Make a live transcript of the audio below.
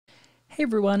Hey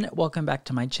everyone, welcome back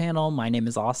to my channel. My name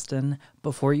is Austin.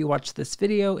 Before you watch this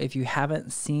video, if you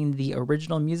haven't seen the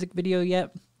original music video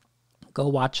yet, go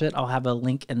watch it. I'll have a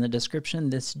link in the description.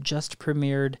 This just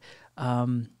premiered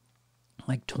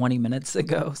like 20 minutes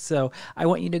ago. So I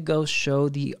want you to go show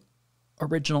the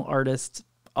original artist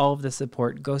all of the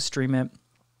support. Go stream it.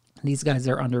 These guys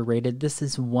are underrated. This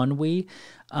is ONEWE.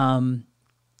 Yeah,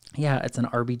 it's an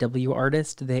RBW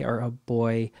artist. They are a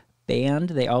boy band.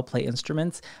 They all play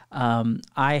instruments.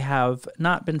 I have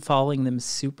not been following them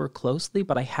super closely,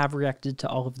 but I have reacted to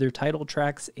all of their title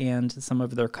tracks and some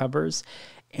of their covers.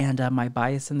 And my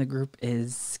bias in the group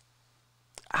is,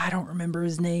 I don't remember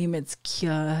his name. It's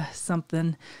Kia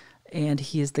something. And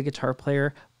he is the guitar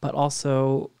player, but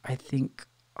also I think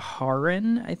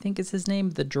Haran, I think is his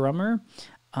name, the drummer.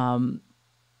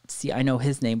 See, I know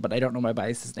his name, but I don't know my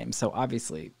bias's name. So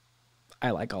obviously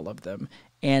I like all of them.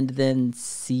 And then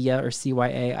Sia or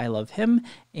CYA, I love him.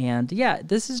 And yeah,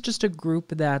 this is just a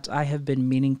group that I have been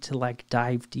meaning to like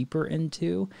dive deeper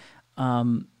into.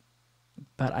 But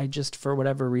I just, for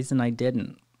whatever reason, I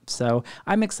didn't. So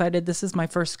I'm excited. This is my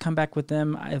first comeback with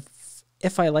them.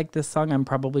 If I like this song, I'm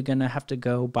probably going to have to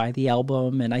go buy the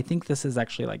album. And I think this is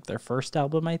actually like their first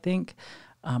album, I think.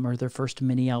 Or their first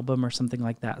mini album or something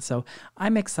like that. So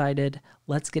I'm excited.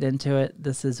 Let's get into it.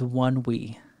 This is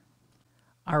ONEWE.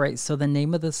 All right, so the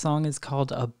name of the song is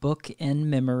called A Book in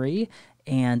Memory,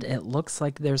 and it looks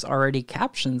like there's already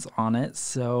captions on it,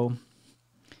 so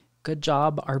good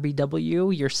job,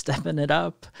 RBW, you're stepping it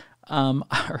up. All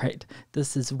right,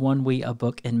 this is ONEWE, A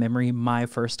Book in Memory, my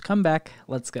first comeback.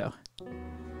 Let's go.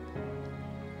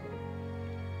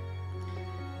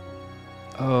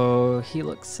 Oh, he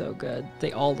looks so good.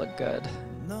 They all look good.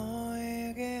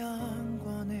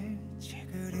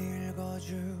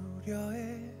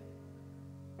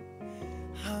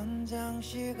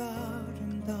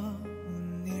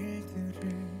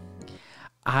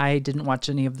 I didn't watch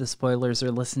any of the spoilers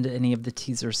or listen to any of the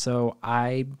teasers, so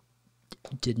I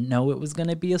didn't know it was going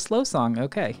to be a slow song.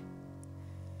 Okay.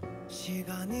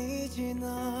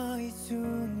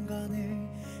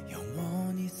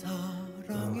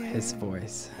 Oh, his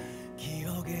voice.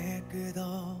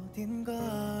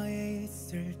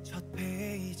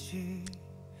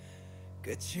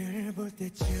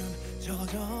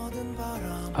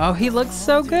 Oh, he looks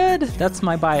so good. That's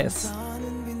my bias.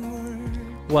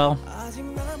 Well,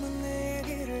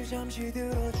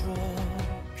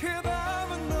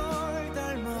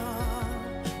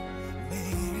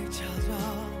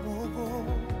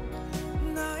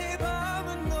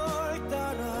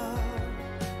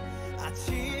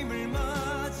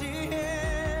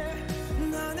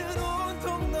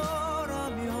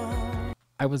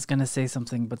 I was going to say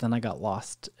something, but then I got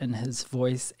lost in his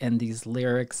voice and these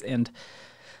lyrics. And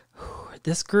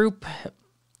this group,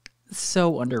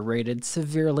 so underrated,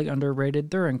 severely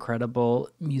underrated. They're incredible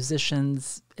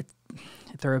musicians.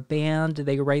 They're a band.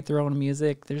 They write their own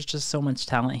music. There's just so much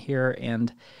talent here.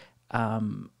 And,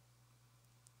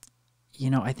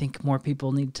 you know, I think more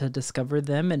people need to discover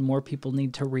them and more people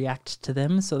need to react to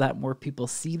them so that more people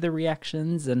see the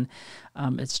reactions. And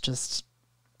it's just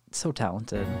so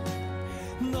talented.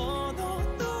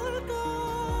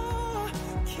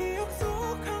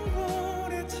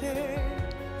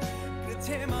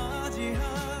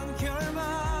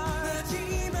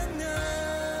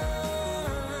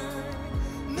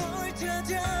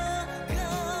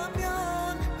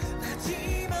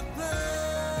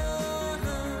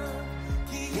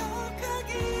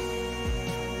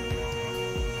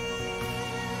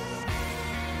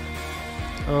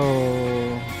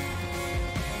 Oh.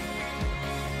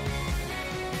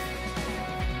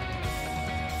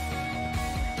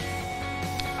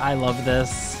 I love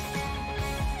this.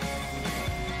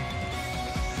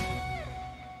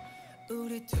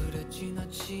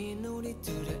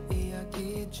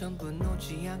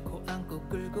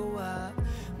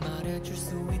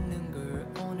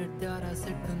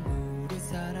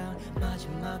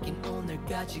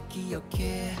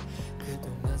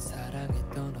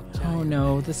 Oh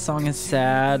no, this song is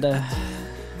sad.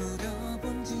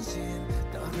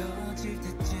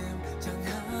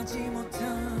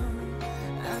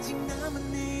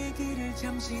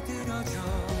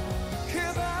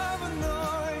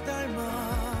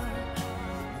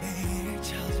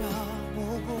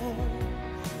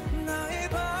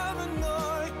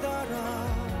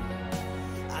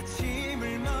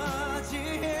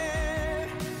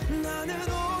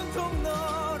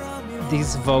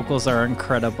 These vocals are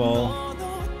incredible.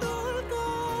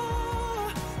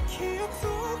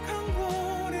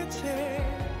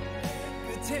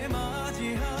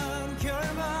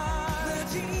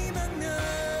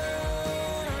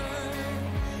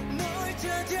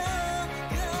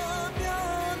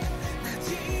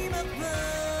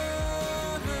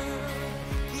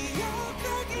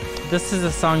 This is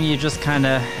a song you just kind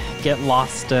of get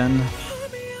lost in.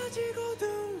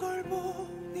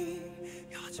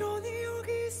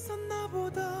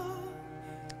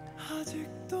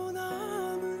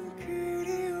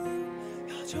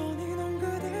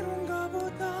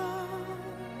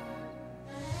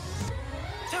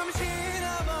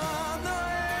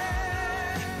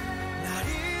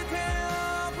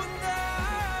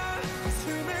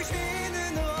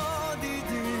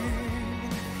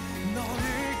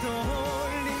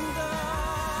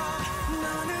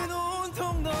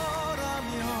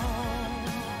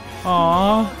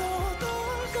 Aww.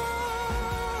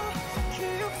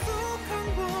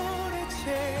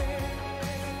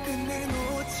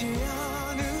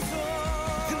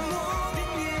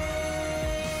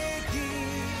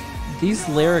 These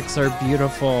lyrics are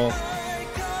beautiful.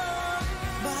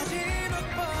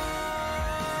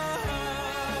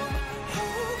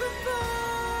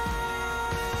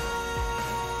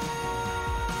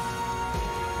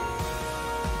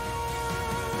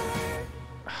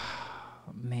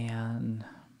 Man.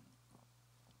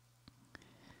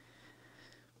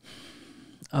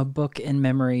 A Book in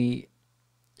Memory.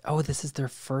 Oh, this is their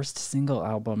first single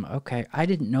album. Okay, I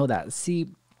didn't know that. See,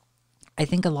 I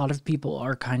think a lot of people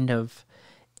are kind of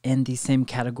in the same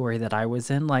category that I was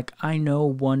in. Like, I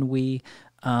know ONEWE,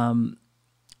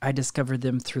 I discovered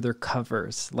them through their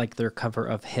covers, like their cover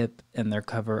of Hip and their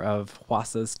cover of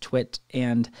Hwasa's Twit.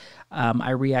 And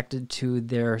I reacted to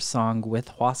their song with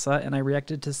Hwasa, and I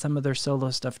reacted to some of their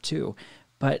solo stuff too.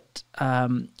 But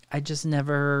I just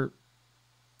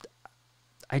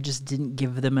didn't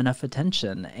give them enough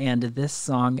attention. And this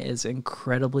song is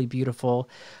incredibly beautiful.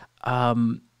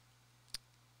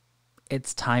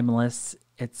 It's timeless.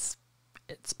 It's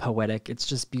poetic. It's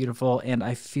just beautiful. And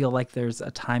I feel like there's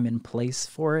a time and place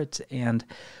for it. And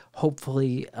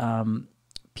hopefully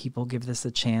people give this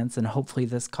a chance. And hopefully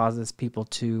this causes people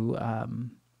to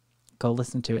go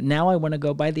listen to it. Now I want to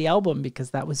go buy the album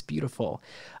because that was beautiful.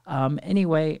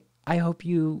 Anyway, I hope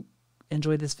you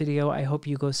enjoyed this video. I hope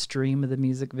you go stream the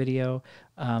music video.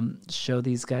 Show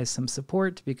these guys some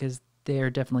support because they're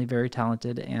definitely very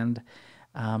talented. And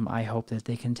I hope that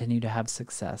they continue to have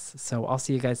success. So I'll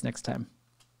see you guys next time.